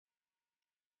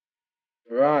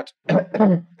Right.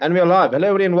 And we're live. Hello,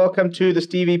 everybody, and welcome to the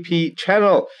Stevie P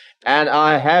channel. And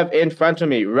I have in front of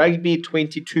me Rugby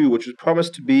 22, which was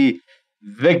promised to be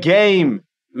the game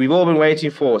we've all been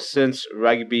waiting for since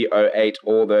Rugby 08,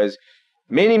 all those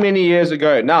many years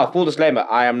ago. Now, full disclaimer,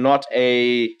 I am not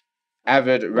a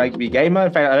avid rugby gamer.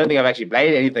 In fact, I don't think I've actually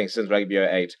played anything since Rugby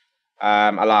 08. I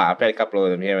lie, I've played a couple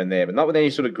of them here and there, but not with any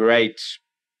sort of great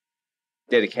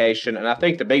dedication. And I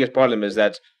think the biggest problem is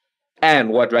that and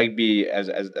what rugby as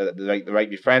the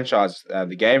rugby franchise,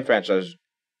 the game franchise,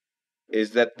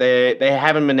 is that they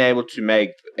haven't been able to make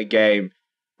a game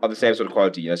of the same sort of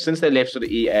quality. Since they left sort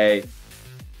of EA,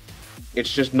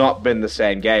 it's just not been the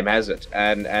same game, has it?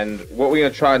 And what we're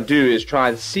going to try and do is try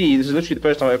and see. This is literally the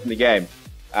first time I opened the game.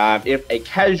 If a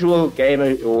casual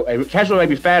gamer or a casual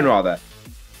rugby fan rather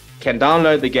can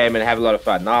download the game and have a lot of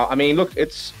fun. Now, I mean, look,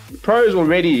 it's pros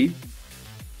already.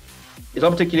 It's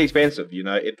not particularly expensive,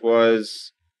 It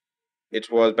was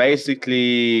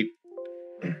basically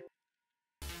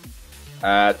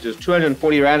just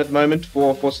 240 rand at the moment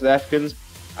for South Africans.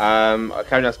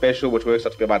 Currently on special, which works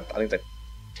out to be about, I think it's like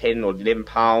 10 or 11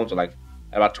 pounds, or like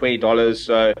about $20.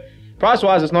 So price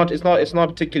wise, it's not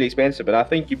particularly expensive, but I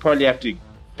think you probably have to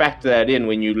factor that in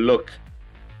when you look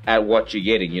at what you're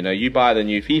getting. You buy the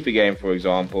new FIFA game, for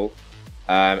example,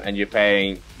 and you're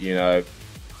paying,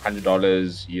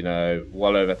 $100,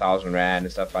 well over 1,000 rand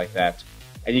and stuff like that,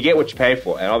 and you get what you pay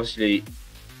for. And obviously,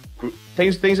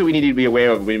 things that we need to be aware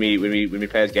of when we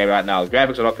play this game right now. The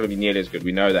graphics are not going to be nearly as good.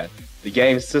 We know that. The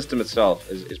game system itself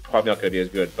is probably not going to be as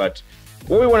good. But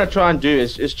what we want to try and do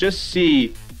is just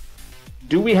see,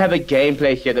 do we have a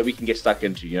gameplay here that we can get stuck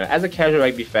into? As a casual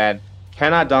rugby fan,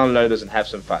 can I download this and have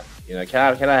some fun? Can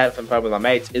I have some fun with my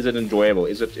mates? Is it enjoyable?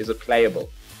 Is it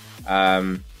playable?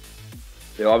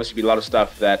 There'll obviously be a lot of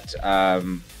stuff that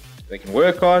they can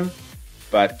work on,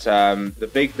 but the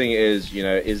big thing is, can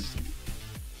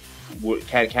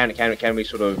we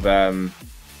sort of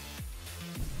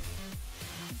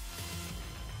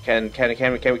can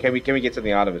we get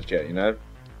something out of it here? No,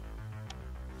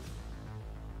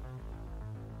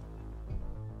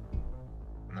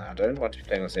 I don't want to be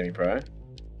playing on semi-pro.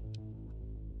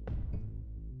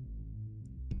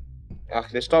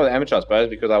 Let's start with amateur, I suppose,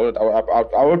 because I would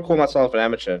call myself an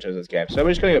amateur in terms of this game. So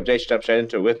we're just going to jump straight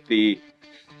into it with the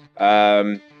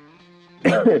playing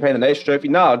the Nation Trophy.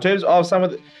 Now, in terms of some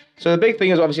of the big thing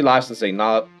is obviously licensing.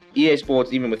 Now, EA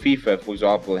Sports, even with FIFA, for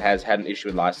example, has had an issue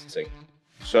with licensing.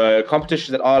 So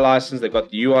competitions that are licensed, they've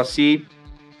got the URC, and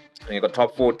they've got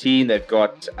Top 14. They've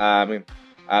got a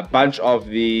bunch of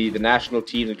the national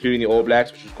teams, including the All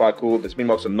Blacks, which is quite cool. The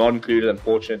Springboks are not included,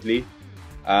 unfortunately.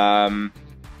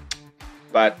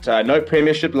 But no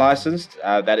Premiership licensed.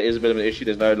 That is a bit of an issue.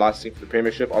 There's no licensing for the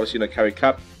Premiership. Obviously, no Currie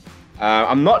Cup.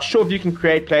 I'm not sure if you can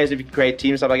create players, if you can create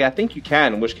teams, stuff like that. I think you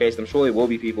can, in which case I'm sure there will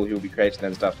be people who will be creating them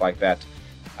and stuff like that.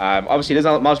 Obviously, there's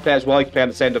multiplayer as well. You can play on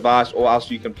the same device, or else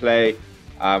you can play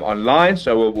online.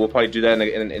 So we'll probably do that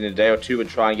in a day or two and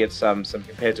try and get some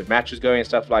competitive matches going and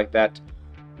stuff like that.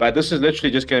 But this is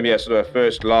literally just going to be a sort of a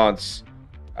first glance.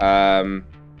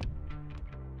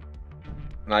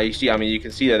 Now you see, you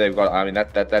can see that they've got,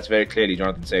 that's very clearly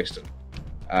Jonathan Sexton.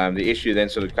 The issue then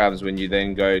sort of comes when you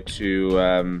then go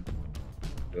to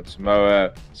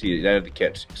Samoa. See, you don't have the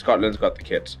kit. Scotland's got the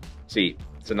kit. See,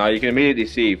 so now you can immediately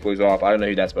see, for example, I don't know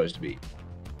who that's supposed to be,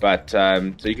 but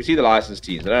so you can see the licensed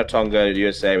teams. They don't have Tonga, the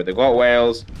USA, but they've got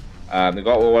Wales, they've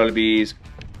got Wallabies.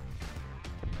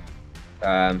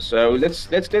 So let's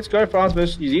go France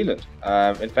versus New Zealand.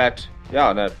 In fact,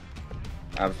 yeah, no.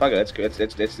 Fuck it, let's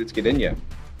get in here.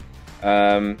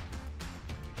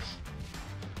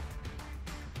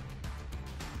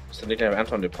 What's the nickname of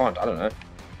Anton Dupont? I don't know.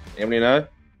 Anybody know?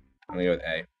 I'm gonna go with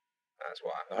A. That's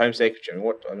why. The home secretary.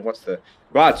 What's the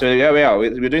right? So here we are.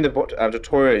 We're doing the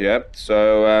tutorial here.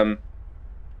 So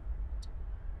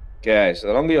okay. So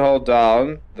the longer you hold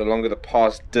down, the longer the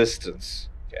pass distance.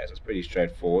 Okay, so it's pretty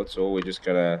straightforward. So we're just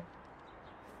gonna.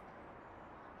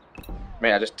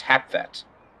 Man, I just tapped that.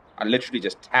 I literally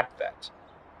just tapped that.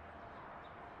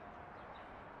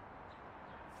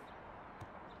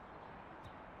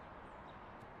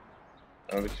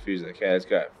 I'm a bit confused. Okay, let's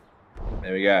go.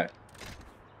 There we go.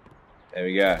 There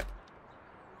we go.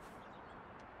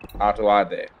 Out to wide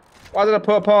there. Why is it a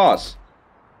poor pass?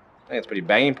 I think it's a pretty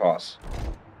banging pass.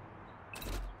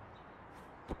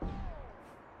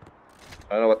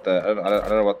 I don't know what the. I don't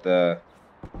know what the.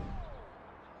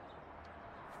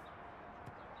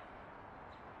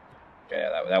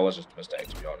 Yeah, that was just a mistake,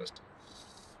 to be honest.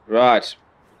 Right.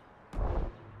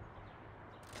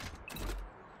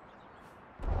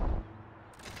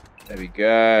 There we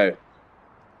go.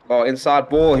 Oh, inside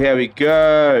ball. Here we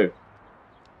go.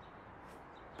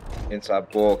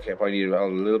 Inside ball. Okay, probably need a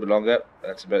little bit longer.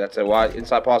 That's a wide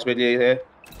inside pass really here.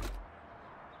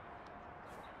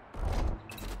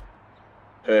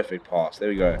 Perfect pass. There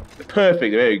we go.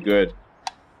 Perfect. Very good.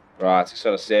 Right, 6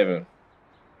 out of 7.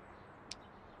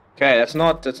 Okay, that's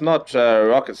not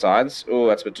rocket science. Oh,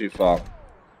 that's a bit too far.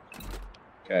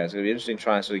 Okay, it's gonna be interesting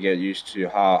trying to sort of get used to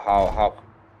how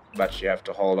much you have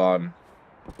to hold on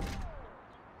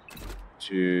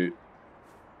to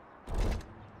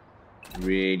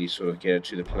really sort of get it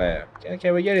to the player.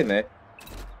 Okay, we're getting there.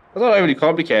 It's not overly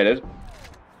complicated.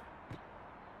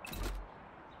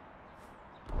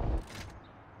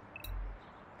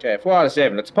 Okay, 4 out of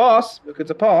 7. It's a pass. Look, it's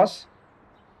a pass.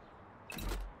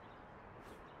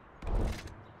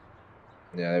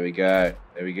 Yeah, there we go.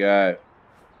 There we go.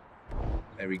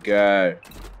 There we go.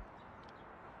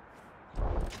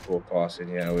 Short pass in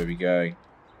here. Where are we going?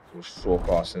 Little short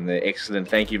pass in there. Excellent.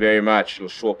 Thank you very much. Little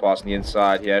short pass on the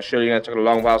inside here. Surely you're going to take a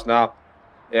long pass now.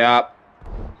 Yeah.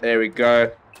 There we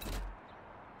go.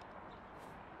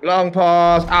 Long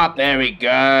pass. Up. There we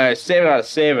go. 7 out of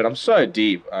 7. I'm so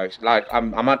deep. Like,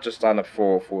 I'm not just done up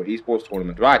for esports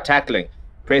tournament. Right, tackling.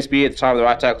 Press B at the time of the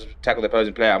right tackle the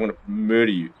opposing player. I'm going to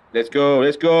murder you. Let's go.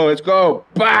 Let's go. Let's go.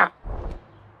 Bah!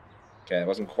 Okay, that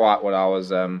wasn't quite what I was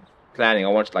planning. I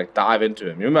wanted to like dive into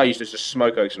him. Remember I used to just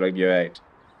smoke oaks in Rugby 08.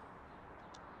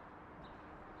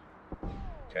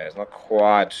 Okay, it's not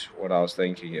quite what I was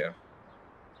thinking here.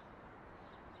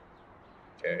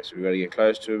 Okay, so we got to get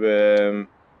close to him.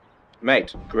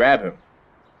 Mate, grab him.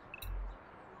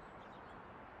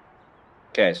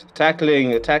 Okay, so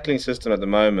the tackling system at the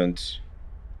moment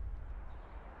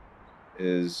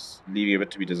is leaving a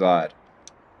bit to be desired.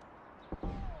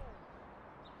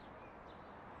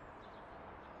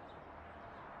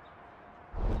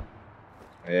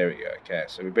 There we go. Okay,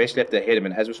 so we basically have to hit him,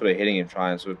 and as we're sort of hitting him,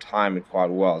 try and sort of time it quite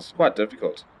well. It's quite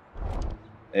difficult.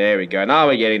 There we go. Now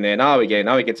we're getting there. Now we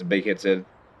get some big hits in.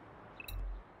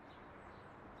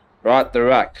 Right, the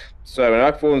ruck. So when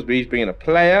ruck forms, we bring in a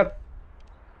player.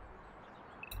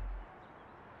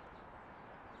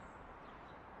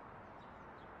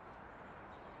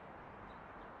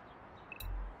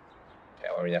 Okay,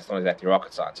 well, I mean that's not exactly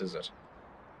rocket science, is it?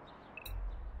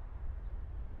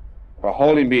 We're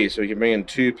holding B, so we can bring in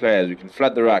 2 players. We can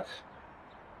flood the ruck.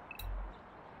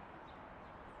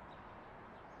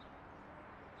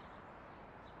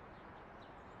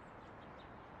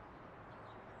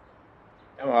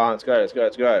 Come on, let's go, let's go,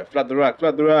 let's go. Flood the ruck,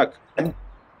 flood the ruck.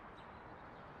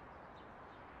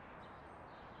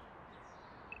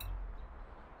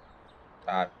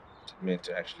 I meant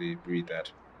to actually read that.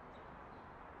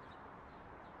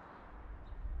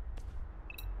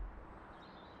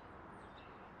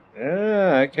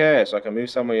 Ah, okay, so I can move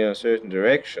someone in a certain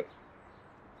direction.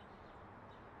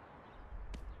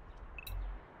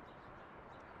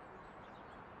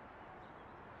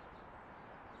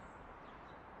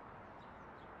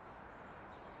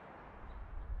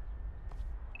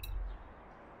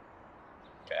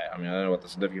 Okay, I mean, I don't know what the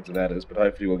significance of that is, but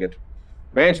hopefully we'll get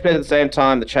range players at the same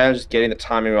time. The challenge is getting the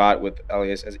timing right with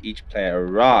LES as each player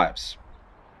arrives.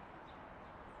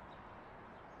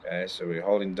 Okay, so we're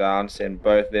holding down, send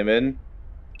both of them in.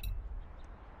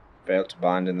 Fail to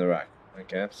bind in the rack.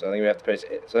 Okay, so I think we have to press.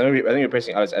 So I think we're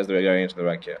pressing Alice as they're going into the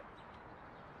rack here.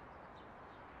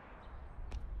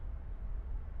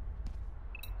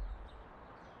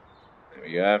 There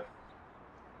we go.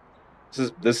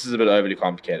 This is a bit overly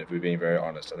complicated, if we're being very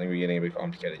honest. I think we're getting a bit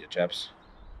complicated here, chaps.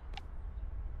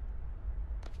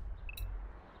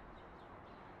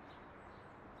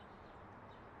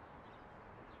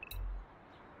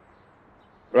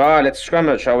 Right, let's scrum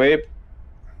it, shall we? Okay,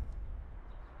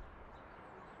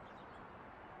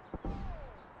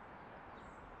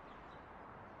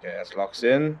 that's locks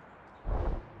in.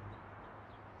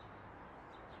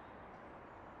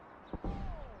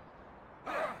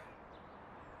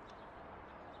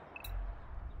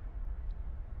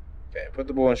 Okay, put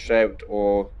the ball in straight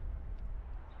or...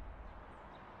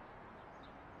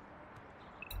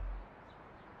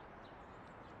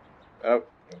 Oh.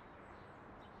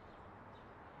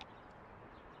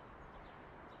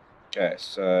 Okay,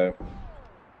 so...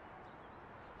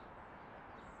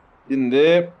 In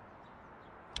there.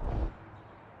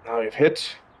 Now we've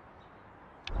hit.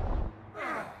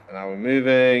 And now we're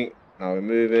moving. Now we're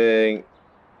moving.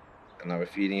 And now we're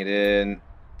feeding it in.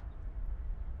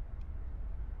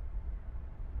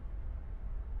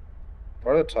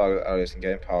 Part of the target alias and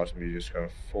gain power to move just going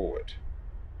forward.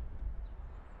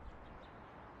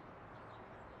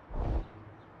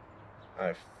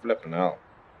 Oh, flipping hell.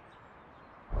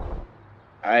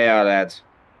 Hey, lads.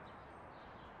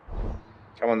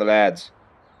 Come on, the lads.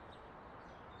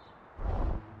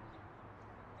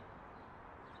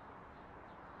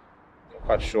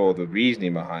 quite sure the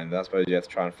reasoning behind that. I suppose you have to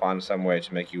try and find some way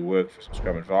to make you work for some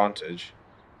scrum advantage.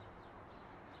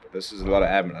 But this is a lot of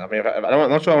admin. I mean, I'm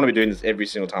not sure I want to be doing this every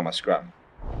single time I scrum.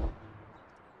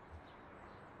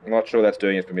 I'm not sure that's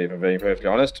doing it for me, if I'm being perfectly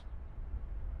honest.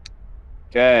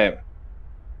 Okay.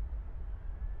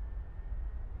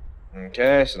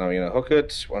 Okay, so now we're going to hook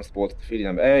it. Once the ball's at the feeding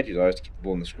number 8, you either keep the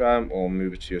ball in the scrum or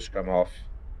move it to your scrum half.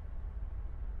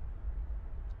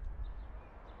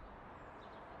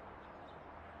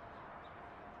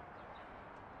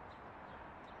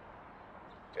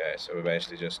 Okay, so we're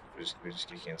basically just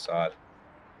kicking inside.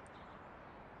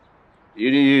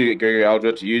 You do you, Gregory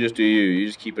Aldrich. You just do you. You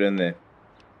just keep it in there.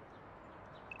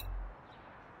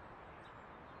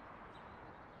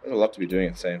 There's a lot to be doing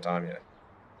at the same time here.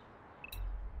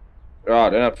 Right,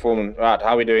 they're not performing. Right, how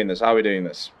are we doing this? How are we doing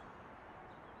this?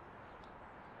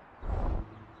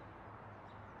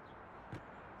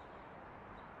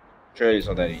 Surely it's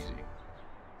not that easy.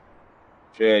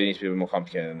 Surely it needs to be a bit more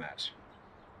complicated than that.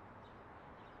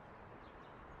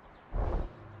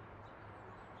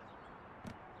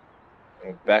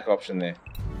 Back option there.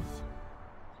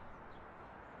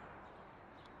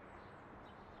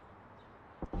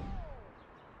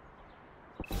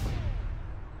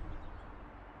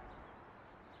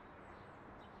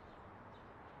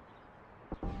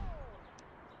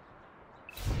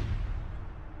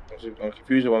 I'm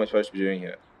confused with what I'm supposed to be doing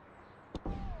here.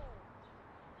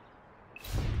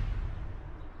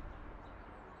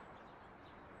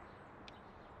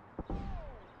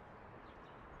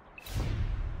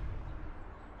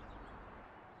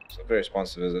 It's not very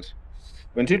responsive, is it?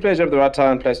 When two players have the right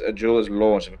time and place, a duel is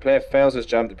launched. If a player fails his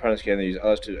jump, the opponents can use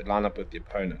others to line up with the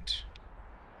opponent.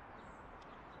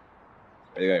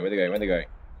 Where are they going? Where are they going? Where are they going?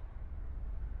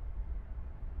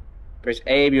 Press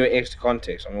A, B, or X to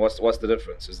context. I mean, what's the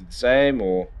difference? Is it the same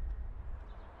or?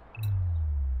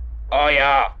 Oh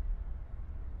yeah.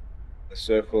 The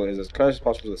circle is as close as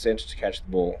possible to the center to catch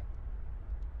the ball.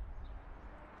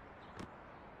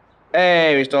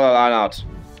 Hey, we stole a line out.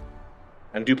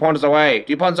 And Dupont is away.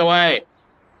 Dupont's away.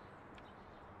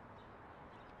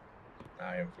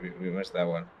 Ah, we missed that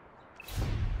one.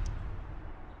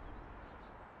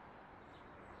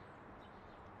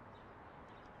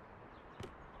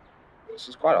 This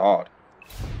is quite hard.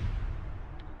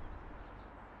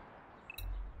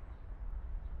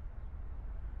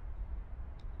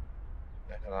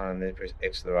 And then press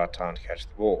X at the right time to catch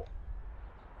the ball.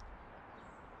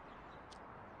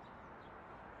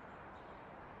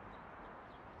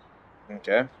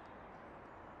 Okay.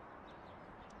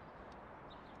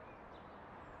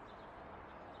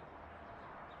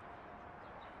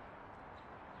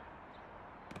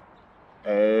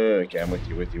 Okay, I'm with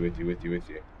you.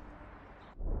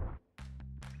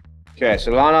 Okay,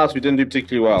 so lineouts we didn't do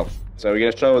particularly well. So we're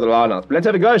going to struggle with the lineouts. But let's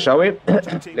have a go, shall we?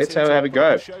 Let's have a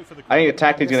go. I think the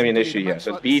tackling is going to be an issue here.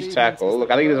 So it's beach tackle.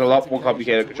 Look, I think there's a lot more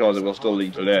complicated controls that we'll still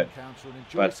need to learn.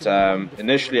 But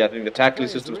initially, I think the tackling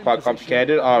system is quite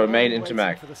complicated. Our main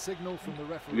intermac.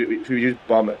 We just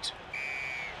bomb it.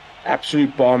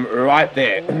 Absolute bomb right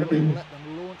there. The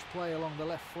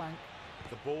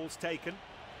ball's taken.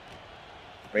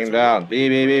 Bring him down.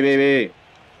 B.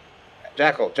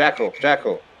 Jackal.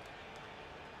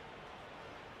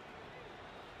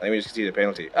 I think we just see the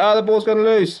penalty. Ah, the ball's gone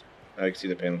loose. Oh, you can see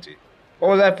the penalty. What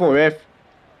was that for, ref?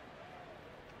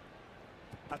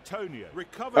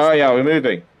 Oh yeah, we're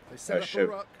moving. Oh shit.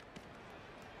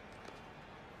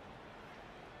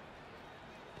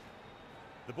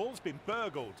 The ball's been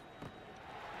burgled.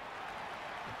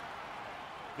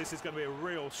 This is going to be a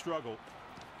real struggle.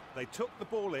 They took the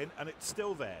ball in and it's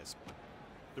still theirs.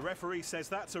 The referee says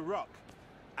that's a ruck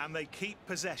and they keep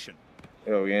possession.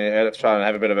 Oh, yeah, let's try and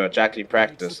have a bit of a jackally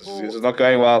practice. This is not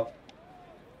going well.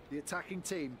 The attacking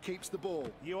team keeps the ball.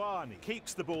 Ioane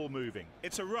keeps the ball moving.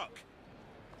 It's a ruck.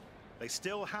 They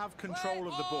still have control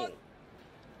of the ball.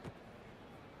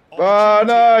 Oh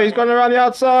no, he's gone around the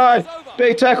outside.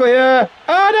 Big tackle here.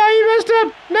 Oh no, you missed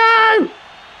him. No!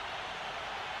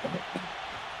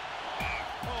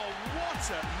 Oh,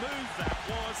 what a move that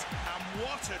was, and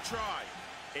what a try.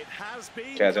 It has been.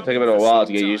 Okay, it's going to take a bit of a while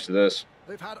to get used to this.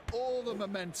 They've had all the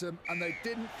momentum and they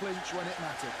didn't flinch when it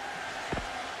mattered.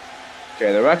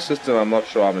 Okay, the rack system I'm not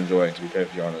sure I'm enjoying, to be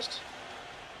perfectly honest.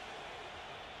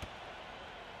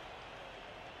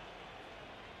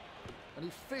 And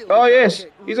he feels Oh yes,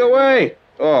 he's away.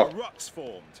 Oh. The ruck's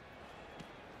formed.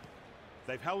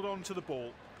 They've held on to the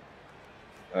ball.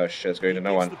 Oh shit, it's going to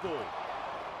no one. The ball.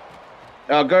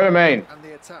 Oh, go remain. And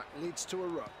the attack leads to a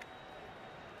ruck.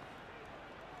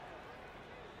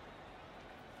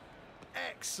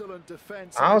 Excellent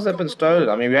defence. How's that been stolen?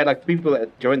 I mean, we had like people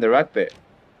that joined the ruck there.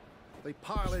 They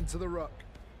pile into the ruck.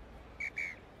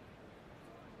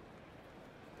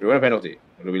 We won a penalty.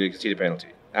 Or do we concede a penalty?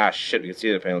 Ah, shit, we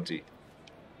conceded a penalty.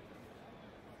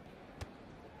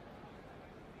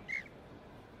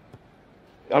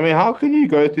 I mean, how can you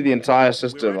go through the entire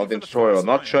system of the tutorial,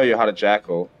 not show you how to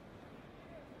jackal?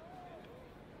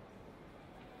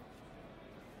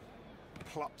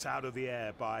 Plopped out of the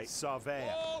air by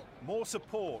Sarvea. More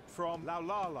support from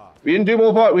Laulala. We didn't do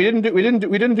more part. We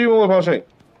didn't do more passing.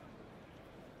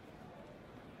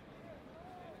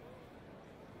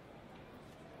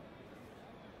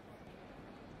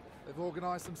 They've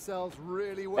organised themselves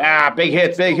really well. Ah, big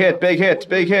hit, big hit, big hit,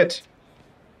 big hit.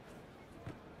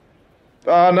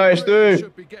 Oh, no, it's through.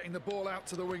 Should be getting the ball out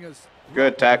to the wingers.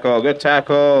 Good tackle, good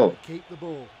tackle. Keep the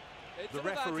ball. The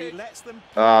referee lets them.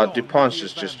 Dupont's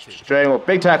just straight up.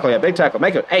 Big tackle, yeah, big tackle.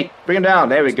 Make it. Hey, bring him down.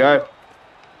 There we go.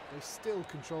 They still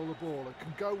control the ball and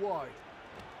can go wide.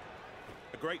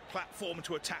 A great platform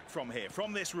to attack from here,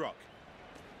 from this ruck.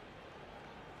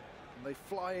 And they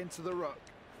fly into the ruck.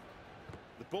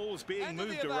 The ball's being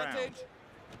moved around.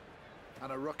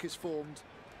 And a ruck is formed.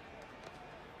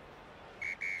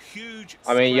 Huge.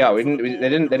 I mean, yeah, they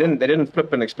didn't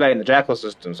flip and explain the jackal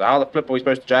system. So how the flip are we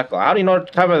supposed to jackal? How do you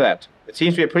not cover that? It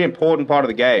seems to be a pretty important part of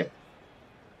the game.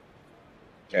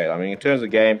 Okay, I mean, in terms of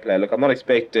gameplay, look, I'm not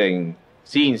expecting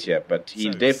scenes here, but he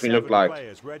definitely looked like.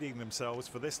 Players readying themselves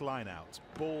for this line out.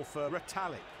 Ball for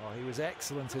Retallick. Oh, he was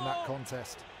excellent in that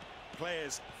contest.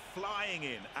 Players flying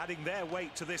in, adding their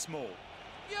weight to this maul.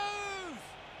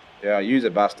 Yeah, use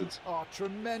it, bastards. Oh,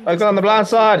 tremendous. Oh, got on the blind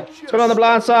side. Put on the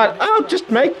blind side. Oh, just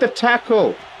make the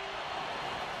tackle.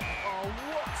 Oh,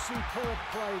 what superb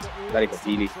play that Bloody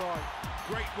Papili.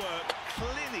 Great work,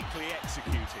 clinically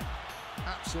executed.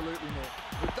 Absolutely,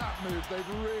 Nick. With that move, they've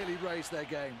really raised their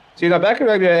game. See, now back in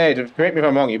Rugby 8, correct me if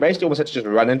I'm wrong, you basically almost had to just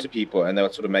run into people and they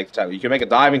would sort of make the tackle. You can make a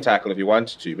diving tackle if you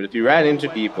wanted to, but if you ran into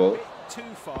people, Too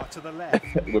far to the left.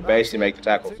 it would basically make the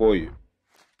tackle for you.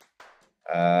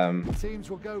 Teams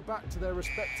will go back to their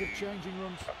respective changing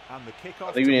rooms. And the kickoff.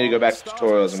 I think we need to go back to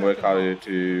tutorials and work how to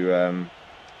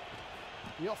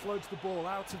He offloads the ball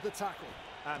out of the tackle.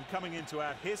 And coming in to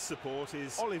add his support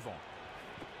is Olivon.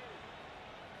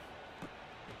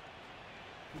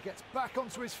 He gets back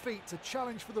onto his feet to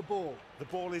challenge for the ball. The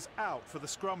ball is out for the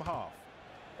scrum half.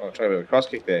 oh, try a bit of a cross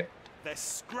kick there. They're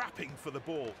scrapping for the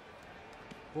ball.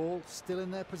 Ball still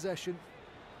in their possession.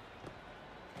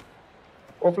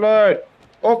 Offload!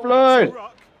 Offload!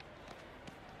 Ruck.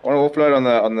 I want to offload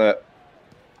on the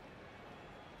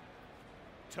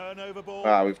Turnover ball.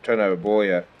 Ah, we've turned over ball,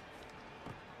 yeah.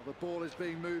 Well, the ball is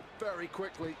being moved very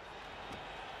quickly.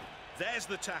 There's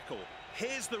the tackle.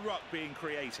 Here's the ruck being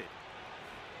created.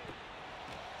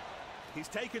 He's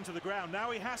taken to the ground.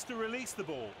 Now he has to release the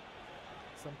ball.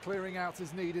 Some clearing out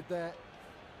is needed there.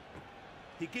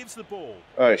 He gives the ball.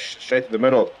 Oh, straight to the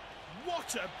middle.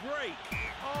 What a break!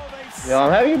 Oh, Yeah,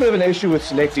 I'm having a bit of an issue with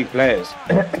selecting players.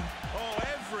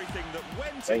 everything that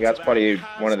went I think that's probably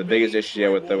one of the biggest issues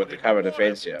here with the cover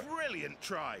defense here. Brilliant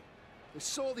try. They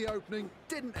saw the opening,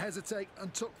 didn't hesitate,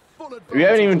 and took full advantage. We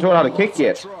haven't even taught how to kick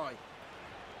yet. Try.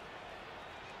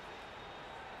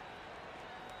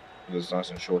 It was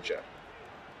nice and short, yeah.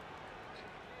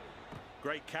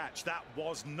 Great catch. That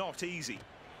was not easy.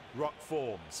 Ruck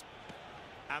forms.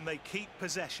 And they keep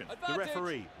possession. The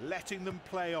referee letting them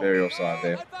play on. Very offside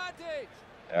there.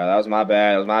 Yeah, that was my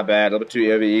bad. That was my bad. A little bit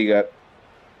too over eager.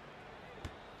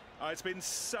 Oh, it's been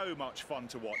so much fun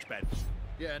to watch, Ben.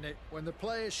 Yeah, Nick, when the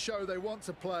players show they want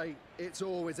to play, it's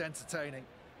always entertaining.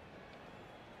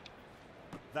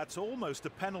 That's almost a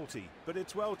penalty, but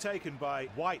it's well taken by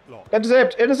Whitelock.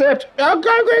 Intercept! Intercept! Oh, go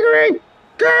Gregory!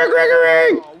 Go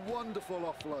Gregory! Oh, wonderful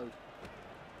offload.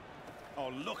 Oh,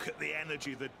 look at the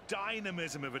energy, the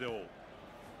dynamism of it all.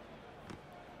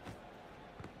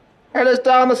 And it's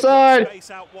down the side!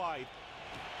 Space out wide.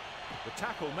 The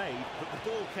tackle made, but the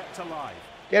ball kept alive.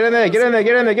 Get in there, get in there,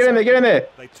 get in there, get in there, get in there!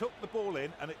 They took the ball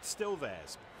in, and it's still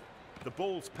theirs. The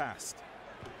ball's passed.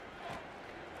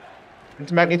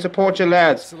 Intermac needs support, you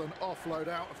lads. Excellent offload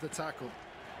out of the tackle.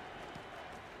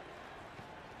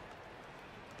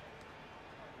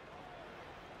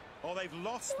 Oh, they've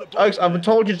lost the ball. Oaks, I've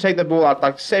told you to take the ball out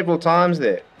like several times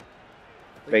there.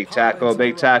 Big tackle,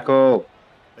 big tackle.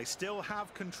 They still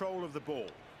have control of the ball.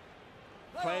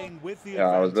 Playing with the Yeah,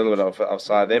 I was a little bit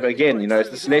offside there, but again, you know, it's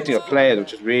the selecting of players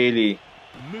which is really...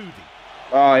 Moody.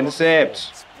 Oh,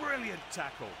 intercept. Brilliant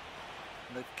tackle.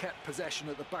 And they've kept possession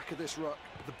at the back of this ruck.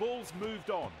 The ball's moved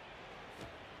on.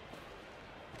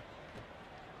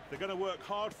 They're going to work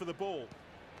hard for the ball.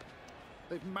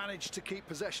 They've managed to keep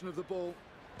possession of the ball.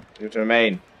 You have to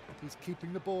remain. He's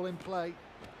keeping the ball in play.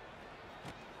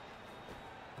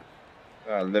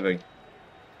 Living.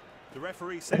 The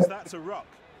referee says that's a ruck.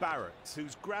 Barrett,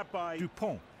 who's grabbed by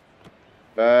Dupont.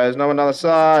 There's no one on the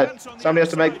side. Somebody has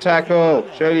to make the tackle.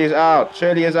 Shirley is out.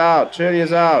 Shirley is out. Shirley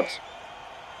is out.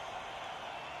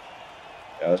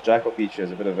 Yeah, this jackal feature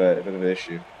is a bit of an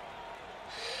issue.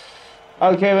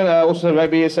 Okay, also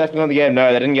Rugby is second on the game.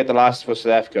 No, they didn't get the license for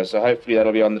South Africa, so hopefully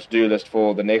that'll be on the to-do list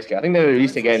for the next game. I think they'll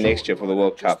release a game next year for the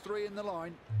World Cup.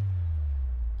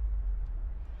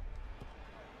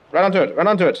 Run onto it. Run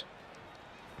onto it.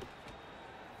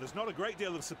 There's not a great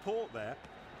deal of support there.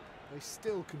 They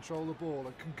still control the ball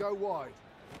and can go wide.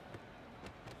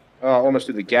 Oh, almost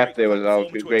through the gap there was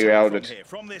Greg Albert.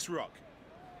 From this rock.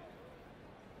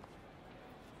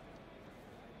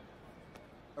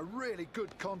 A really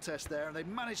good contest there, and they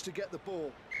managed to get the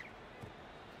ball.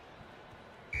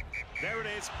 There it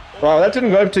is. Well, that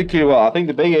didn't go particularly well. I think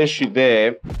the big issue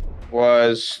there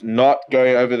was not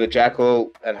going over the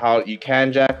jackal and how you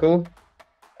can jackal.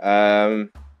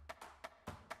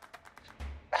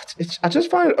 I just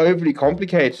find it overly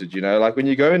complicated, you know, like when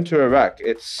you go into a ruck,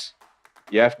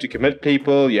 you have to commit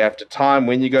people, you have to time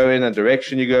when you go in and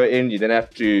direction you go in, you then have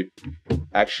to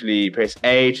actually press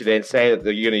A to then say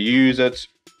that you're going to use it,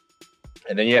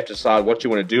 and then you have to decide what you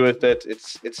want to do with it.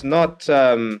 It's not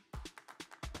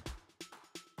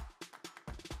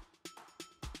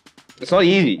it's not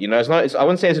easy, you know. I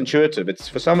wouldn't say it's intuitive. It's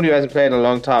for somebody who hasn't played in a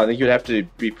long time. I think you'd have to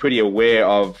be pretty aware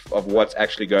of what's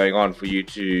actually going on for you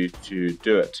to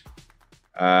do it.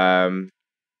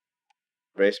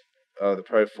 Race the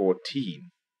Pro 14.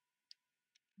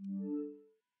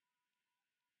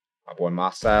 My boy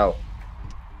Marcel.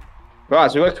 Right,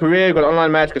 so we've got career, we've got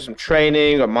online match, we've got some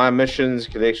training, we've got my missions,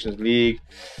 collections league.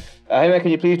 Hey man,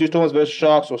 can you please do Stormers versus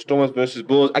Sharks or Stormers versus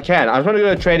Bulls? I can. I just want to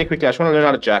go to training quickly. I just want to learn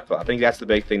how to jackal. I think that's the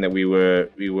big thing that we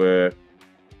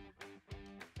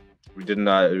didn't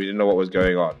know what was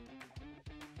going on.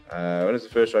 When is the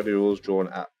first rugby rules drawn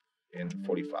up? In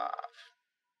 45.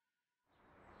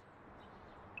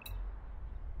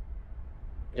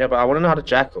 Yeah, but I want to know how to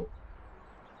jackal.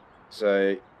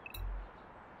 So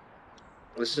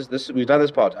we've done this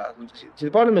part. See,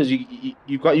 the problem is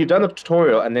you've done the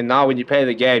tutorial, and then now when you play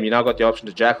the game, you now got the option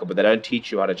to jackal, but they don't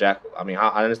teach you how to jackal. I mean,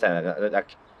 I understand that.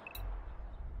 Like,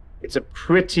 it's a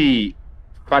pretty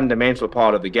fundamental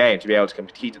part of the game to be able to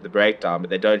compete at the breakdown, but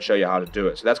they don't show you how to do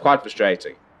it. So that's quite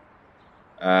frustrating.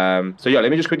 So yeah, let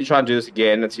me just quickly try and do this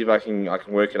again and see if I can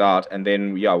work it out, and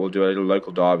then yeah, we'll do a little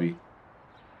local derby.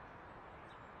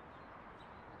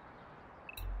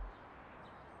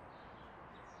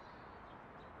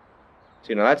 So,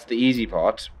 you know, that's the easy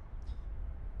part.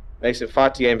 Makes it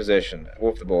fight to gain possession.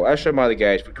 Off the ball. As shown by the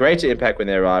gauge, for greater impact when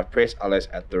they arrive, press LS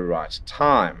at the right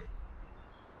time.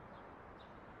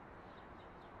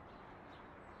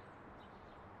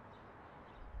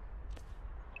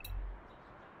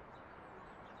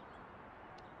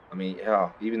 I mean,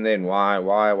 yeah, even then, why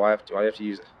have to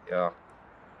use it? Yeah.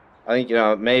 I think, you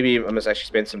know, maybe I must actually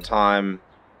spend some time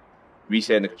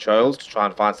resetting the controls to try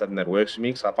and find something that works for me,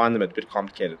 because I find them a bit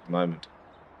complicated at the moment.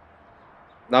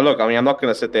 Now look, I mean, I'm not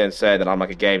going to sit there and say that I'm like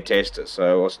a game tester,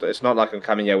 so it's not like I'm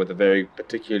coming here with a very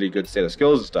particularly good set of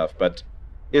skills and stuff, but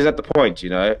is that the point, you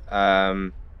know?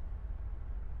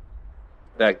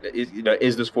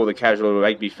 Is this for the casual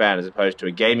rugby fan as opposed to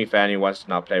a gaming fan who wants to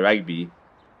now play rugby?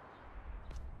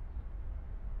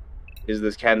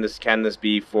 Can this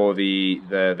be for the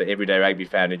everyday rugby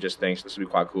fan who just thinks this would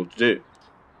be quite cool to do?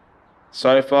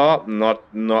 So far,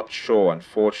 not sure,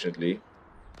 unfortunately.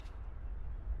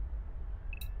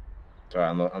 Sorry,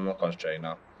 I'm not concentrating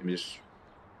now. Let me just.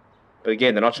 But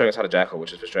again, they're not showing us how to jackal,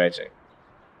 which is frustrating.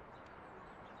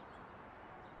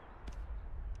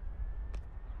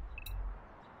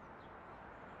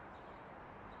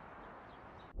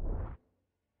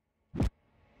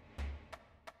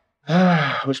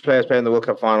 Which players played in the World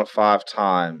Cup final 5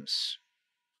 times?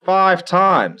 5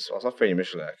 times! Well, it's not Freddie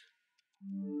Michalak.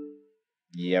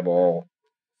 Yeah, boy.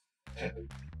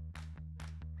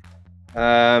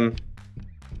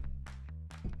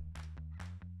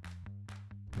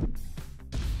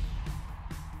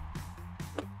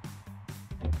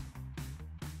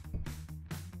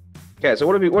 Okay, so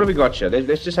what have we got here?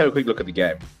 Let's just have a quick look at the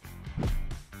game.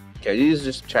 Okay, these are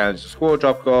just challenges. Score,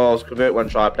 drop goals, convert 1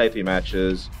 try, play 3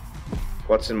 matches.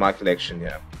 What's in my collection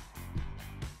here?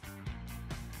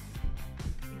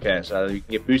 Okay, so you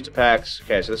can get booster packs.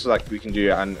 Okay, so this is like we can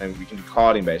do, and we can do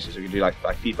carding basis. We can do like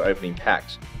FIFA opening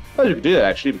packs. Oh, we could do that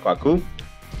actually. It'd be quite cool.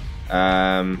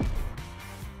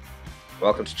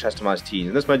 Welcome to customized teams.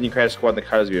 In this mode, you can create a squad in the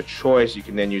colors of your choice. You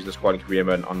can then use the squad in career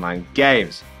mode in online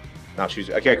games. Now choose.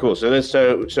 Okay, cool. So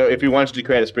if we wanted to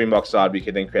create a Springbok side, we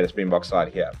could then create a Springbok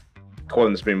side here. call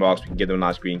them the Springboks. We can give them a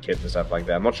nice green kit and stuff like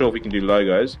that. I'm not sure if we can do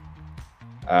logos.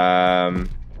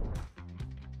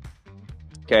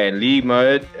 Okay, in league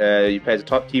mode, you play as a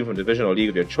top team from division or league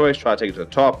of your choice. Try to take it to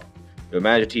the top. You'll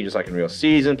manage a team just like in real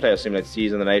season. Play a simulated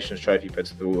season. The Nations Trophy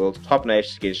puts the world's top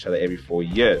nations against each other every 4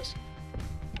 years.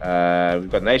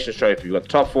 We've got the Nations Trophy. We've got the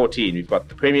top 14. We've got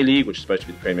the Premier League, which is supposed to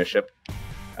be the Premiership.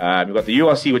 We've got the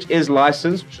URC, which is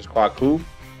licensed, which is quite cool.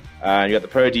 You've got the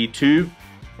Pro D2,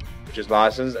 which is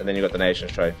licensed, and then you've got the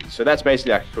Nations Trophy. So that's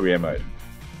basically like a career mode.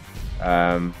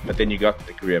 But then you got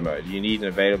the career mode. You need an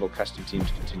available custom team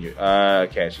to continue.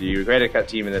 Okay, so you create a cut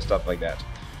team and there's stuff like that.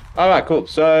 Alright, cool.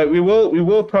 So we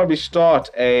will probably start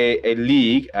a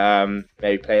league,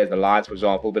 maybe play as the Lions, for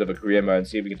example, a bit of a career mode, and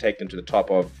see if we can take them to the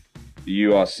top of the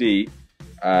URC.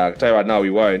 I'll tell you right now, we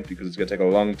won't, because it's going to take a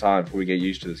long time before we get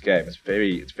used to this game. It's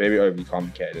very overly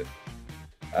complicated.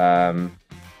 But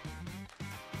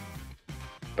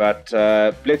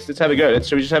let's have a go. Let's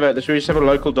just have a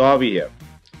local derby here.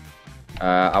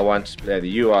 I want to play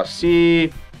the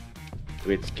URC.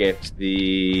 Let's get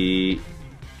the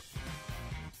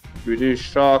Voodoo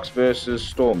Sharks versus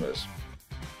Stormers.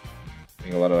 I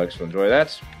think a lot of folks will enjoy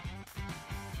that.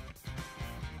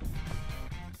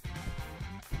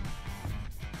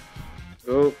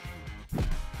 Cool.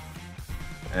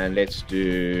 And let's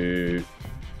do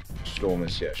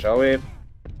Stormers here, shall we?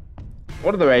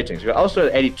 What are the ratings? We've got Ulster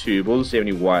at 82, Bulls at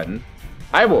 71.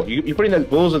 Eyeball, you're putting those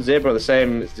Bulls and Zebra on the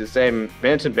same.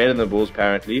 Benetton better than the Bulls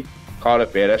apparently.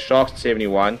 Cardiff better. Sharks at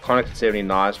 71. Connacht at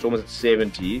 79. Stormers at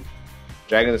 70.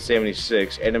 Dragons at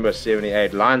 76. Edinburgh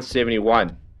 78. Lions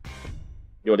 71.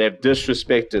 Yo, they've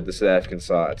disrespected the South African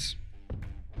sides.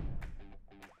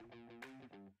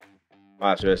 Might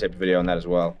have to do a separate video on that as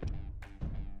well.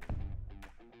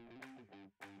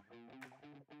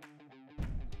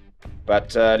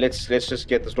 But let's just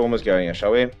get the Stormers going here,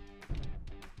 shall we?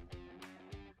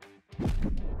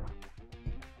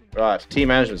 Right, team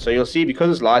management. So you'll see,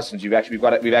 because it's licensed, we've actually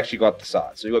got the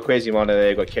sides. So you've got Crazy Mono there,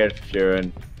 you've got Kieran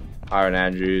Furin, Aaron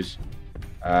Andrews,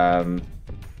 Bernard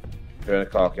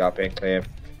Clark, Alpine Clear.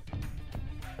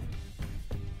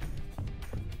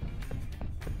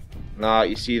 Now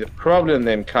you see the problem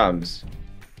then comes.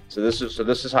 So this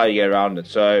is how you get around it.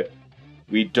 So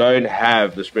we don't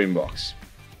have the Springboks.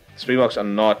 The Springboks are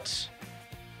not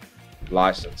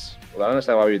licensed. Well, I don't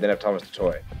understand why we then have Thomas the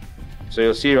Toy. So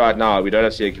you'll see right now, we don't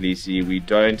have Sia Khaleesi, we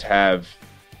don't have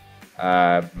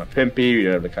Mapimpi, we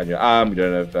don't have Lekanya we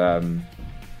don't have,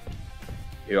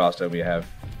 who else don't we have?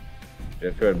 We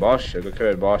have Curran Bosch, we've got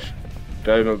Curran Bosch,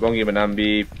 don't have Bongi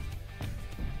Manambi.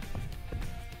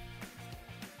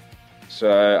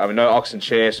 So, I mean, no Oxen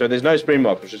Chair, so there's no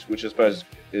Springbok, which I suppose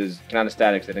can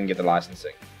understand it because they didn't get the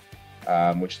licensing,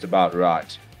 which is about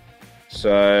right.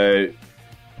 So,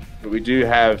 but we do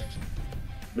have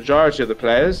majority of the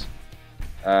players.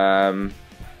 I'd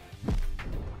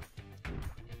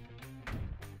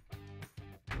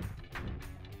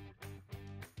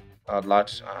like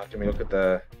to, can we look at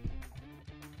the,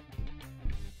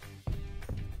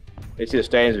 let's see the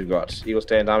stains we've got. Eagle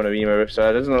Stain, Diamond Arena, so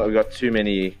it doesn't look like we've got too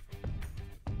many,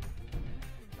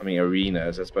 I mean,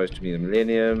 arenas. That's supposed to be the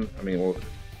Millennium. I mean, well,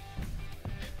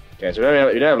 okay, so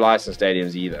we don't have licensed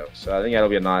stadiums either, so I think that'll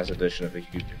be a nice addition if we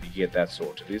get that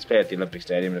sorted. Let's play at the Olympic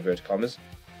Stadium in inverted commas.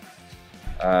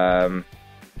 How's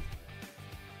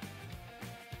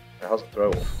the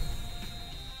throw off?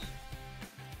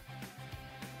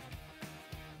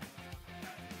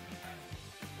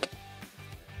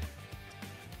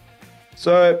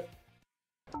 So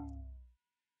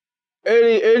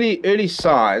early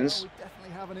signs. We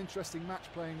definitely have an interesting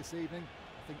match playing this evening.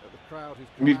 I think that the crowd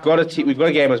we've got a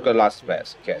game that's got licensed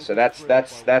players. Okay, so that's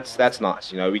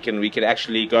nice. You know, we can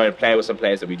actually go and play with some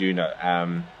players that we do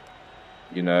know.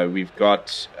 You know, we've got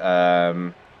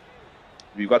some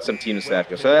teams in South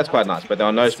Africa, so that's quite nice. But there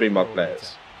are no Springbok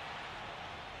players,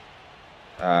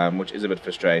 which is a bit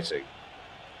frustrating.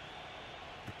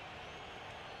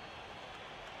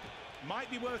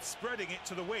 Might be worth spreading it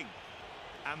to the wing,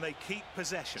 and they keep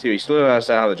possession. See, we still don't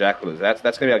understand how the Jackal is. That's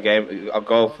going to be our game. Our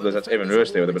goal for this. That's Evan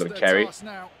Roos there with a bit of a carry.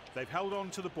 They've held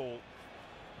on to the ball.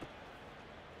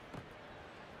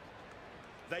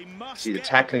 They must see, the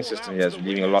tackling system here is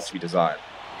leaving a lot to be desired.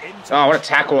 Oh, what a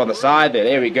tackle on the side there!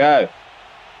 There we go.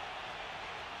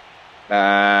 We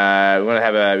want to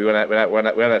have a we want to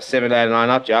have 7-8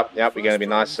 lineup. Yep. We're going to be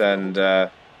nice and. Oh,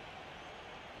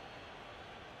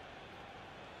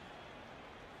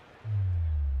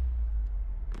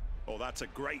 that's a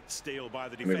great steal by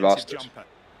the defensive we've lost jumper.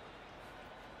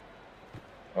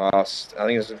 Well, I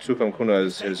think it's Tufam Kuno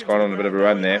has gone on a bit of a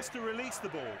run there.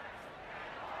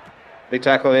 Big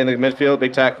tackle in the midfield.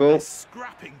 Big tackle. They're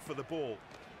scrapping for the ball.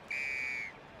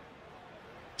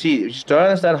 See, you just don't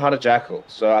understand how to jackal.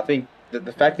 So I think that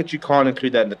the fact that you can't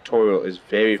include that in the tutorial is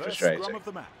very First frustrating. scrum of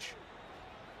the match.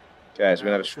 Okay, so we're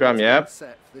gonna have a scrum, yeah.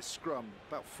 Set for this scrum,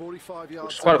 about 45 yards.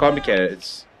 Which is quite complicated.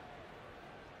 It's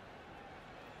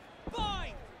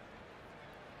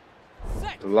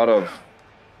a lot of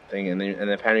thing, and then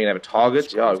apparently you have a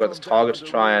target. Yeah, we've got this target to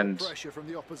try and. Pressure from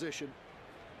the opposition.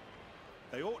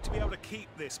 They ought to be able to keep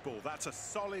this ball. That's a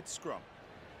solid scrum.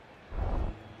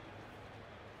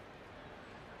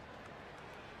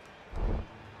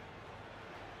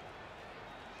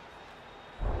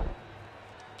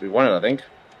 We won it, I think.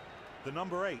 The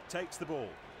number 8 takes the ball.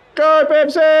 Go,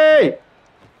 Pepsi!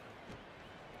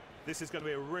 This is going to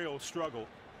be a real struggle.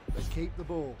 They keep the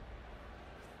ball.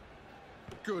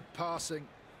 Good passing.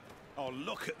 Oh,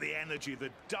 look at the energy, the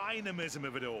dynamism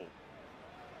of it all.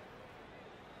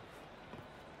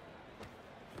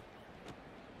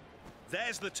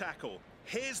 There's the tackle.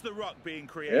 Here's the ruck being We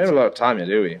created. don't have a lot of time here,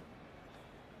 do we?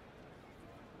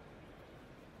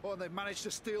 Oh, and they've managed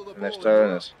to steal the And they've ball.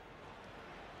 stolen us.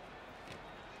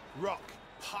 Ruck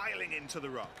piling into the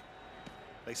ruck.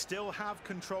 They still have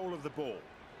control of the ball.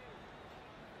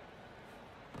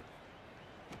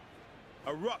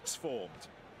 A ruck's formed.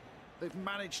 They've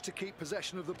managed to keep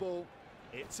possession of the ball.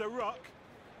 It's a ruck.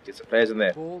 Get some players in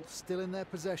there. Ball still in their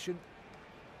possession.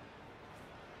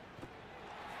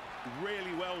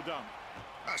 Really well done.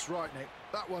 That's right, Nick.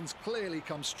 That one's clearly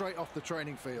come straight off the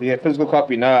training field. Yeah, physical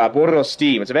copy. No, I bought it on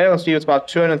Steam. It's available on Steam. It's about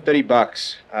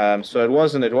 $230. So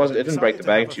it didn't break the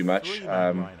bank too much.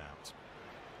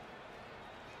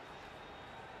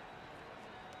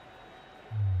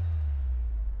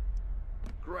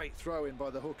 Great throw in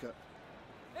by the hooker.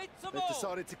 They've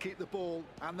decided to keep the ball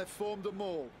and they've formed a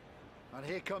maul. And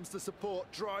here comes the support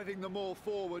driving the maul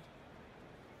forward.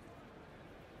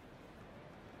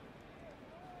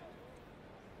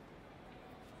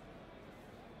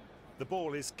 The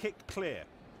ball is kicked clear.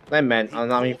 Hey man,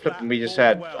 I mean, flipping, we just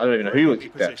had, I don't even know who would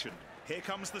kick that. Here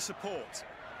comes the support.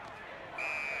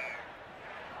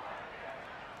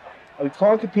 We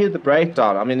can't compete at the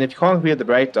breakdown. I mean, if you can't compete at the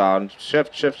breakdown,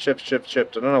 shift. I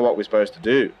don't know what we're supposed to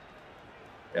do.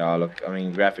 Yeah, look, I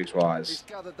mean, graphics-wise. He's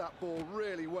gathered that ball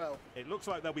really well. It looks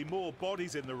like there'll be more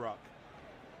bodies in the ruck.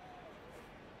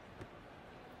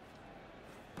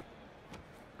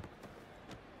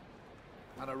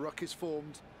 And a ruck is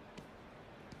formed.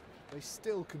 They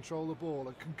still control the ball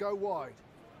and can go wide.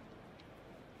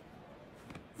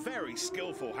 Very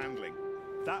skillful handling.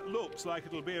 That looks like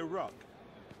it'll be a ruck.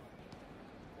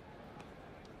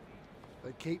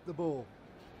 They keep the ball.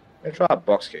 Let's try a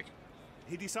box kick.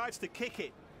 He decides to kick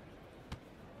it.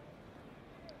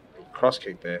 Cross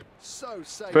kick there. So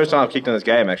safe. First time I've kicked in this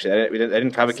game, actually. They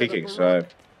didn't cover kicking, so.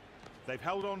 They've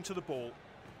held on to the ball.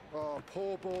 Oh,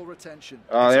 poor ball retention.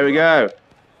 Oh, there we go.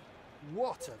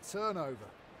 What a turnover.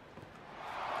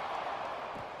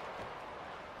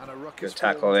 And a ruck Good is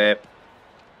tackle formed. there.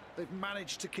 They've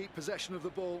managed to keep possession of the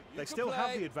ball. They still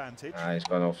have the advantage. Ah, he's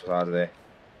gone off out of there.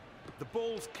 The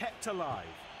ball's kept alive.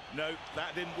 No,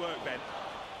 that didn't work, Ben.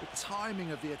 The timing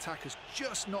of the attack is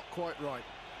just not quite right.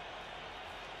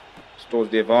 Stores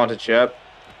the advantage here.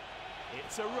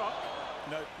 It's a ruck.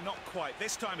 No, not quite.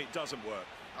 This time it doesn't work.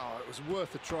 Oh, it was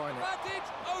worth a try. Nick.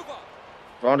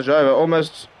 Advantage over.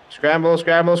 Almost. Scramble.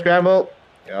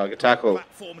 Yeah, good tackle.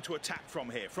 Platform to attack from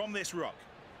here, from this ruck.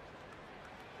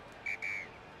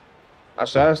 I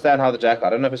still understand how the jackal. I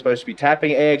don't know if it's supposed to be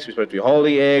tapping X, we're supposed to be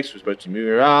holding X, we're supposed to be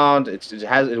moving around.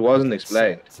 It wasn't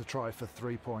explained. It's a try for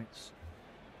 3 points.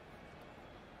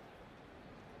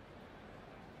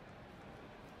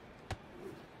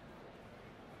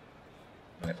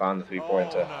 They found the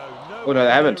 3-pointer. Oh No,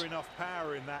 they haven't. Enough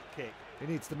power in that kick. He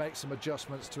needs to make some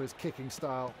adjustments to his kicking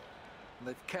style. And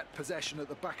they've kept possession at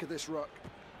the back of this ruck.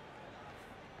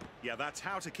 Yeah, that's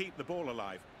how to keep the ball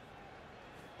alive.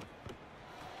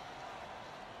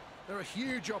 There are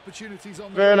huge opportunities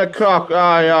on the Werner wings. Koch.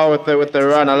 Oh yeah, with the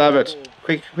run. I love it.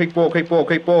 Quick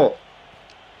ball.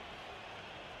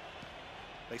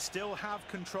 They still have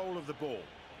control of the ball.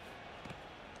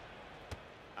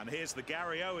 And here's the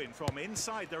Gary Owen from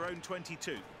inside their own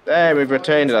 22. There, we've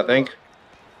retained it, I think.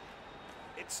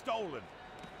 It's stolen.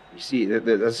 You see,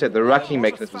 as I said, the rucking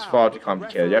mechanism is far too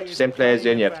complicated. You have to send players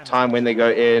in, you have to time when they go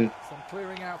in. Some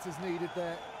clearing out is needed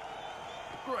there.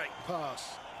 Great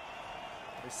pass.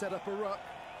 They set up a ruck.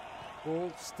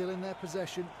 Ball still in their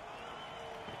possession.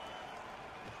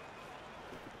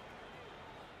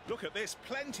 Look at this,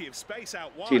 plenty of space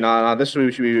out wide. See, now this is where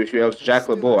we should be able to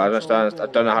jackal the ball. I don't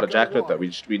know how to jackal it, though.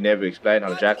 We never explained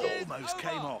how to jackal. Almost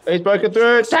came off. He's broken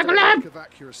through. Tackle him! Of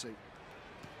accuracy.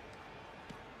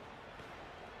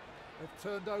 They've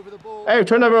turned over the ball. Hey,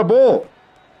 turn over a ball.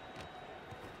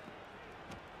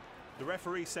 The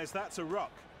referee says that's a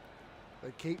ruck.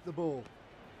 They keep the ball.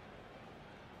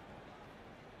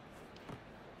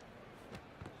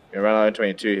 You're around line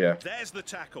 22 here. There's the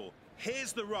tackle.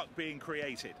 Here's the ruck being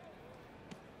created.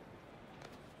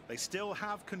 They still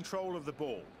have control of the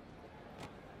ball.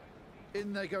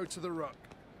 In they go to the ruck.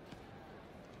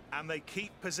 And they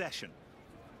keep possession.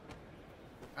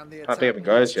 And the I think it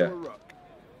goes, yeah.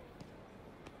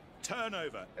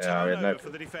 Turnover. Yeah, Turnover for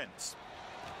the defence.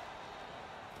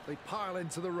 They pile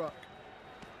into the ruck.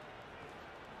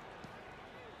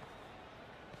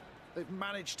 They've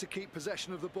managed to keep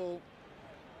possession of the ball.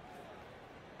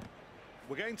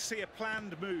 We're going to see a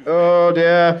planned move. Oh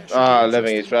dear. Ah,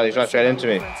 Living, he's right straight into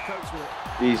me.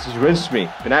 He's rinsed me.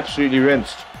 Been absolutely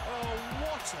rinsed. Oh,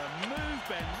 what a move,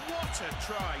 Ben. What a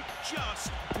try.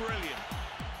 Just brilliant.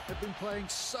 They've been playing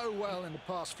so well in the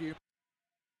past few.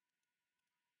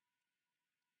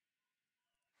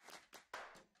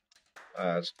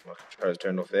 My controller's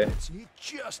turned off there. You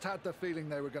just had the feeling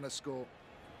they were going to score.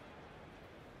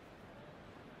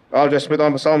 I'll just Smith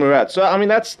on Salma Rat. So I mean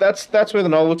that's where the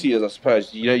novelty is, I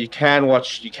suppose. You know, you can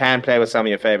play with some of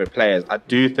your favorite players. I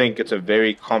do think it's a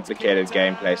very complicated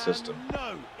gameplay system.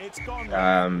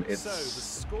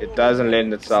 It doesn't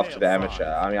lend itself to the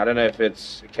amateur. I mean, I don't know if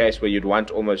it's a case where you'd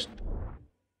want almost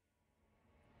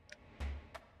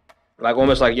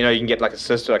like you know, you can get like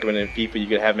assists, like when in FIFA you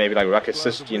could have maybe like ruck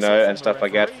assist, you know, and stuff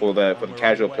like that for the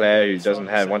casual player who doesn't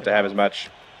want to have as much.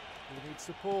 They need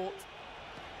support.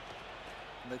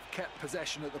 And they've kept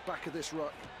possession at the back of this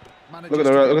ruck. Look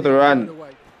at the run.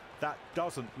 That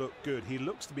doesn't look good. He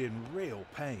looks to be in real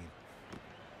pain.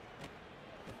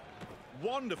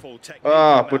 Wonderful technique.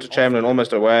 Oh, Butcher Chamberlain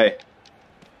almost away.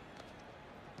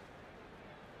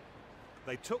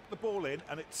 They took the ball in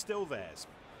and it's still theirs.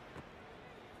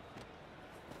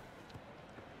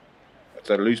 It's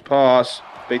a loose pass.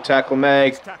 Big tackle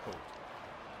made.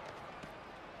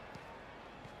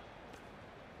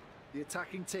 The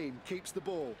attacking team keeps the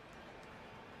ball.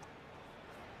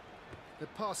 They're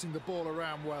passing the ball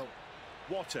around well.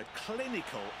 What a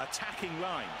clinical attacking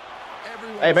line.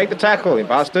 Everyone's hey, make the tackle, you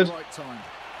bastard. Right time.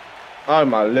 Oh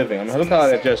my living. I mean, look how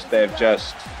they've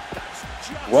just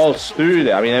waltzed through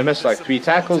there. I mean, they missed like 3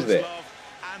 tackles there.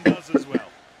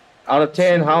 Out of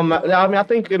 10, how much? I mean, I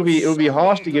think it'll be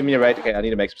harsh to give me a rate. Okay, I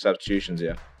need to make some substitutions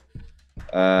here.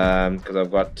 Because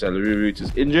I've got Larue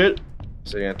is injured.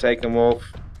 So you're going to take him off.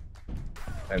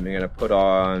 And we're going to put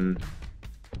on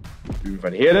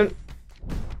Van Heerden.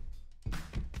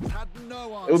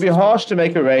 It would be harsh to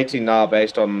make a rating now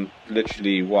based on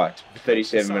literally, what,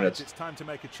 37 minutes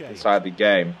inside the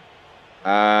game.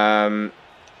 The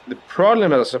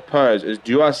problem, I suppose, is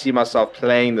do I see myself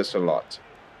playing this a lot?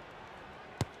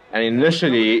 And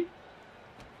initially,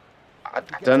 I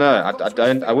don't know.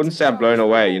 I wouldn't say I'm blown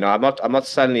away. You know, I'm not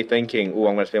suddenly thinking, oh,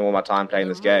 I'm going to spend all my time playing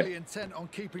this game.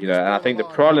 You know, and I think the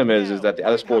problem is that the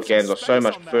other sport games are so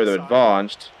much further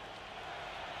advanced.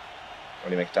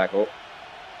 When you make a tackle,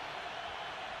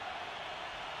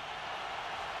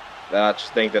 that I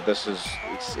just think that this is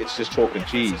it's just chalk and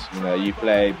cheese. You know, you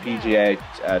play PGA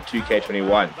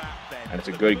 2K21. And it's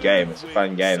a good game, it's a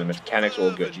fun game, the mechanics are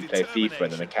all good. You play FIFA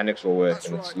and the mechanics all work,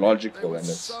 and it's logical, and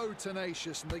it's...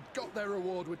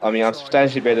 I mean, I'm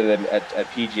substantially better than at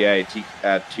PGA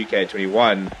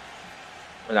 2K21,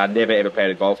 and I'd never ever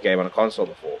played a golf game on a console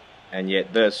before. And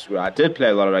yet this, where I did play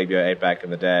a lot of Rugby 8 back in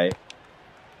the day,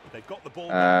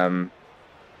 I'm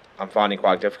finding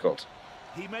quite difficult.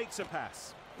 He makes a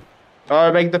pass. Oh,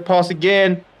 make the pass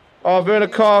again. Oh, Werner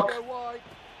Koch.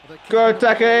 Go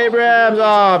Tucker Abrams!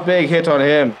 Oh, big hit on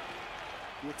him.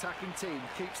 The attacking team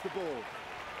keeps the ball.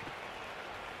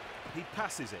 He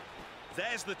passes it.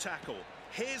 There's the tackle.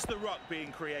 Here's the ruck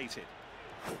being created.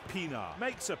 Pinar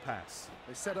makes a pass.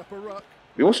 They set up a ruck.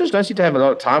 We also don't seem to have a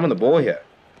lot of time on the ball here.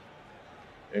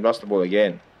 We lost the ball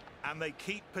again. And they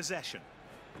keep possession.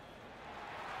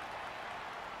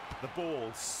 The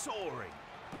ball soaring.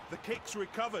 The kick's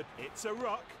recovered. It's a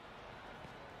ruck.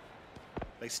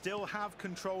 They still have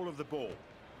control of the ball.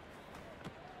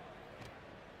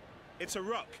 It's a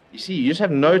ruck. You see, you just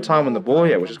have no time on the ball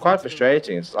here, which is quite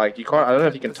frustrating. It's like you can't. I don't know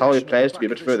if you can tell your players to be a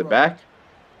bit further back.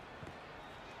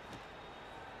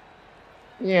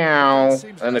 Meow. I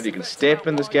don't know if you can step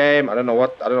in this game. I don't know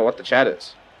what the chat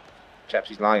is. Chaps,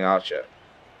 he's lying out here.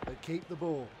 They keep the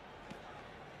ball.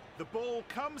 The ball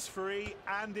comes free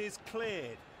and is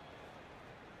cleared.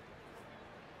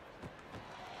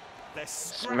 They're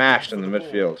smashed in the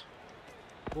midfield.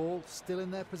 Ball still in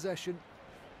their possession.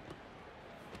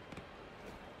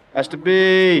 Has to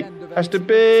be. Has to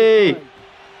be.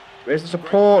 Where's the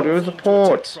support? Where's the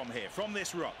support? From here, from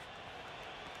this rock.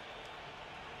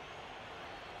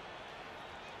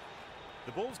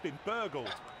 The ball's been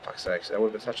burgled. Fuck's sakes, that would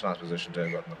have been such a nice position to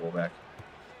have gotten the ball back.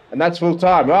 And that's full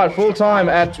time, right? Full time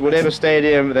at whatever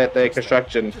stadium that they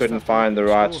constructed and couldn't find the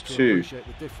right to.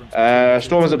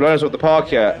 Stormers have blown us off the park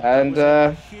here, and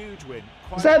the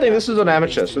sad thing, this is on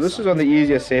amateur, so this is on the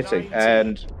easier setting,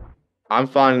 and I'm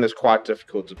finding this quite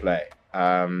difficult to play.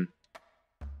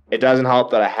 It doesn't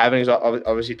help that I haven't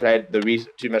obviously played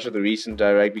too much of the recent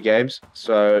rugby games,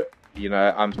 so you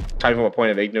know I'm coming from a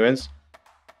point of ignorance.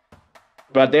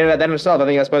 But then that in itself, I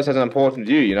think I suppose has an important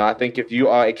view. You know, I think if you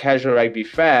are a casual rugby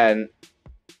fan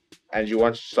and you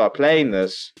want to start playing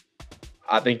this,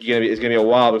 I think it's gonna be a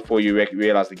while before you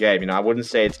realize the game. You know, I wouldn't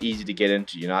say it's easy to get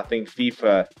into. You know, I think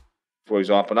FIFA, for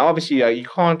example, now obviously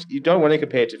you don't want to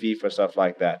compare it to FIFA and stuff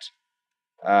like that.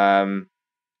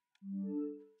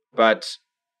 But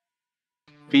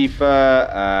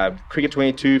FIFA, Cricket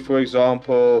 22, for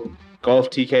example,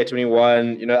 Golf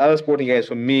TK21, you know, other sporting games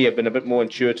for me have been a bit more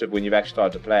intuitive when you've actually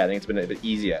started to play. I think it's been a bit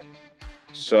easier.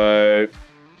 So,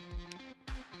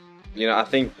 you know, I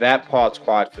think that part's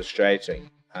quite frustrating.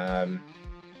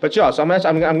 But yeah, so I'm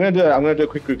gonna do a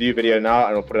quick review video now,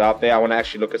 and I'll put it out there. I want to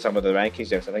actually look at some of the rankings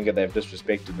because I think that they've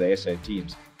disrespected the SA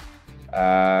teams.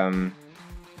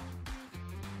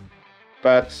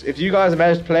 But if you guys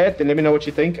manage to play it, then let me know what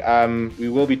you think. We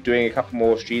will be doing a couple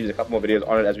more streams, a couple more videos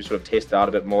on it as we sort of test it out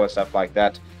a bit more and stuff like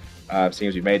that. Seeing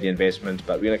as we made the investment,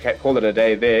 but we're gonna call it a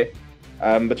day there.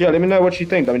 But yeah, let me know what you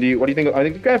think. I mean, what do you think? I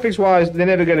think graphics-wise, they're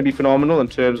never going to be phenomenal in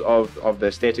terms of the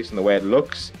aesthetics and the way it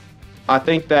looks. I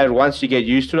think that once you get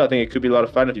used to it, I think it could be a lot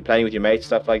of fun if you're playing with your mates,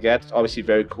 stuff like that. It's obviously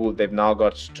very cool. They've now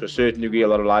got, to a certain degree, a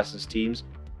lot of licensed teams,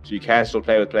 so you can still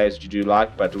play with players that you do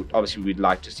like, but obviously we'd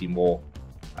like to see more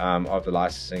of the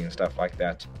licensing and stuff like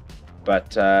that.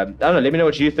 But I don't know, let me know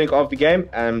what you think of the game,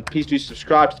 and please do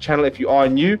subscribe to the channel if you are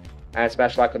new, and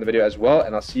smash like on the video as well,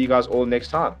 and I'll see you guys all next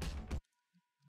time.